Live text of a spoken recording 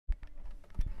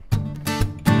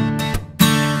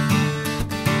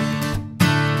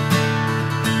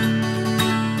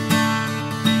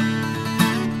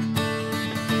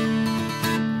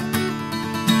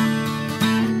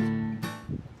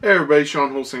Hey everybody,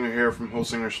 Sean Holsinger here from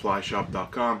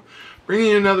holsingersflyshop.com, bringing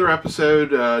you another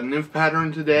episode, nymph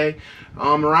pattern today.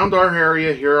 Around our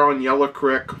area here on Yellow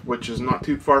Creek, which is not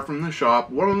too far from the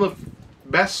shop, one of the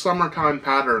best summertime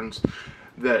patterns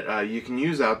that you can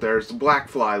use out there is the black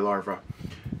fly larva.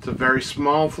 It's a very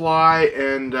small fly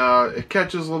and it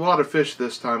catches a lot of fish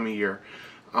this time of year.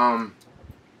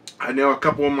 I know a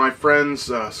couple of my friends,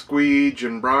 Squeege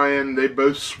and Brian, they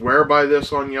both swear by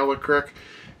this on Yellow Creek.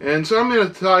 And so I'm going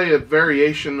to tell you a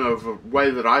variation of a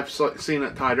way that I've seen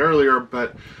it tied earlier,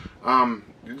 but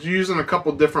using a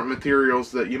couple different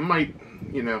materials that you might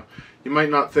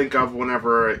not think of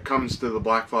whenever it comes to the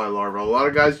black fly larva. A lot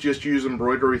of guys just use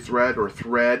embroidery thread or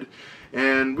thread,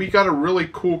 and we got a really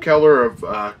cool color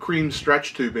of cream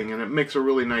stretch tubing, and it makes a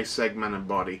really nice segmented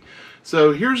body.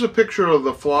 So here's a picture of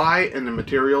the fly and the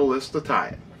material list to tie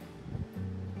it.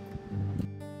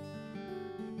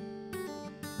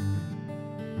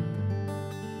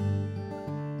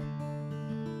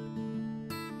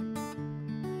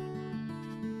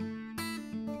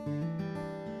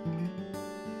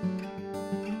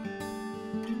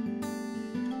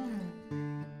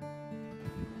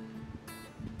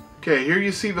 Okay, here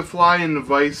you see the fly in the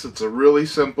vise. It's a really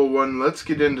simple one. Let's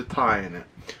get into tying it.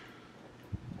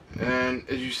 And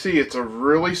as you see, it's a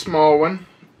really small one.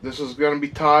 This is going to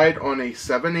be tied on a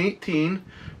 7/18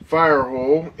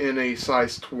 Firehole in a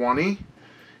size 20.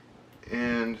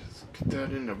 And let's get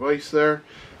that in the vise there.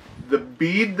 The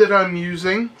bead that I'm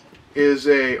using is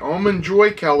a Almond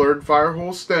Joy colored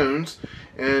Firehole stones,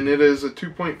 and it is a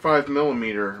 2.5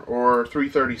 millimeter or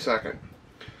 3/32.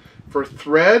 For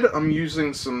thread, I'm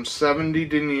using some 70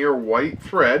 Denier white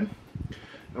thread,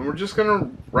 and we're just going to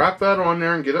wrap that on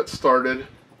there and get it started.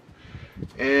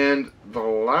 And the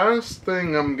last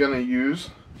thing I'm going to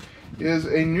use is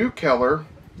a new color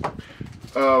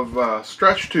of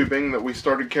stretch tubing that we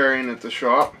started carrying at the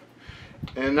shop,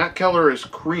 and that color is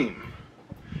cream.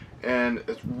 And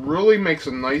it really makes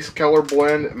a nice color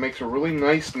blend. It makes a really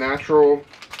nice natural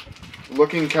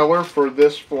looking color for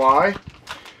this fly.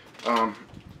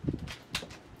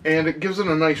 And it gives it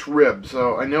a nice rib.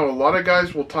 So I know a lot of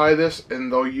guys will tie this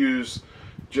and they'll use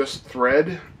just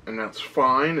thread, and that's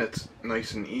fine. It's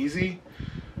nice and easy.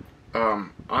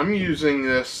 I'm using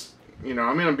this, I'm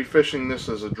going to be fishing this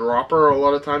as a dropper a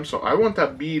lot of times, so I want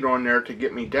that bead on there to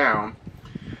get me down.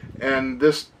 And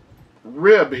this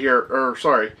rib here, or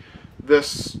sorry,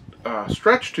 this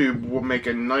stretch tube will make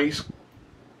a nice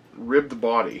ribbed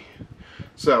body.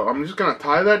 So I'm just going to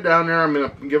tie that down there. I'm going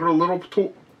to give it a little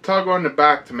tug on the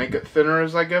back to make it thinner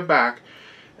as I go back,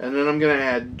 and then I'm going to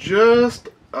add just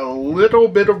a little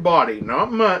bit of body,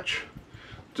 not much,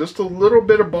 just a little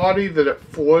bit of body that it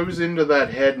flows into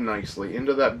that head nicely,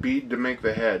 into that bead to make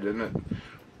the head, and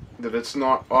that it's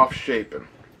not off shaping.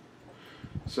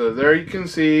 So there you can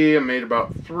see I made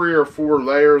about 3 or 4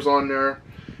 layers on there,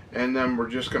 and then we're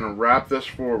just going to wrap this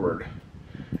forward.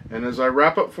 And as I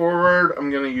wrap it forward, I'm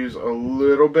going to use a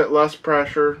little bit less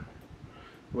pressure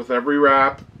with every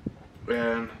wrap.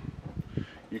 And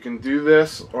you can do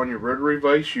this on your rotary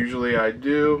vise. Usually I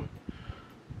do,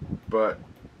 but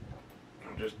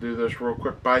I'll just do this real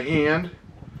quick by hand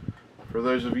for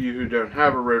those of you who don't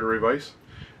have a rotary vise.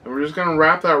 And we're just going to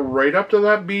wrap that right up to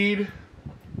that bead,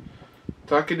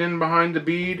 tuck it in behind the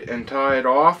bead, and tie it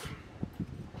off.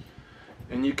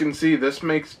 And you can see this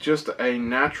makes just a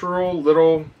natural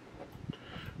little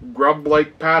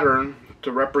grub-like pattern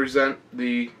to represent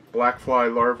the black fly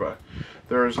larva.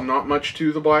 There is not much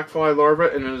to the black fly larva,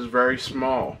 and it is very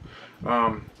small.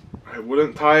 I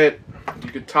wouldn't tie it. You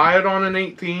could tie it on an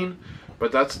 18,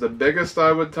 but that's the biggest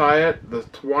I would tie it. The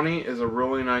 20 is a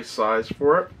really nice size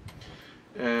for it.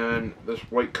 And this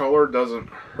white color doesn't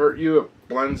hurt you. It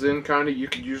blends in kind of. You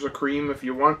could use a cream if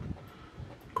you want,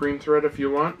 cream thread if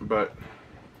you want, but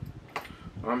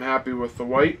I'm happy with the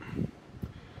white.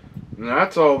 And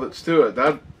that's all that's to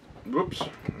it. Whoops, I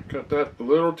cut that a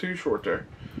little too short there.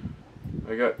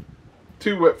 I got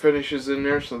 2 wet finishes in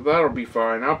there, so that'll be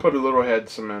fine. I'll put a little head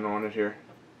cement on it here.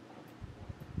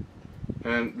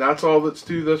 And that's all that's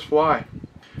to this fly.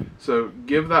 So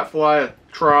give that fly a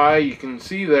try. You can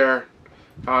see there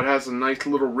how it has a nice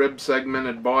little rib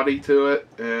segmented body to it,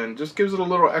 and just gives it a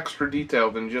little extra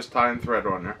detail than just tying thread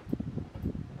on there.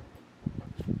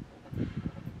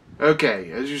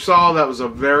 Okay, as you saw, that was a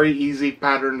very easy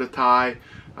pattern to tie.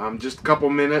 Just a couple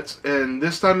minutes, and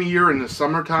this time of year in the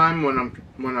summertime, when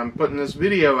I'm putting this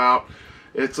video out,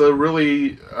 it's a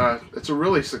really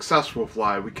successful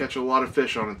fly. We catch a lot of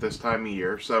fish on it this time of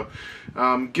year. So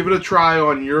give it a try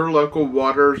on your local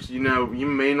waters. You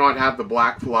may not have the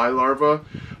black fly larva,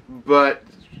 but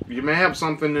you may have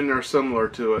something in there similar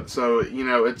to it. So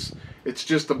it's It's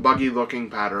just a buggy looking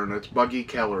pattern. It's buggy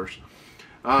Kellers.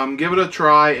 Give it a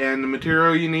try, and the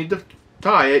material you need to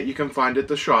tie it, you can find at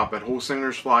the shop at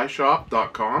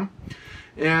holsingersflyshop.com.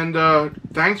 And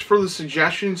thanks for the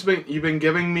suggestions you've been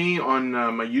giving me on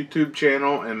my YouTube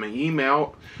channel and my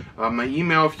email. My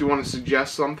email, if you want to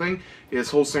suggest something,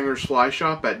 is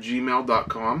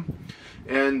holsingersflyshop@gmail.com.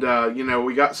 And, you know,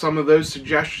 we got some of those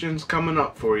suggestions coming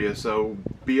up for you, so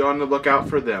be on the lookout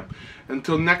for them.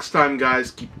 Until next time,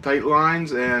 guys, keep tight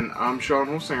lines, and I'm Sean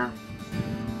Holsinger.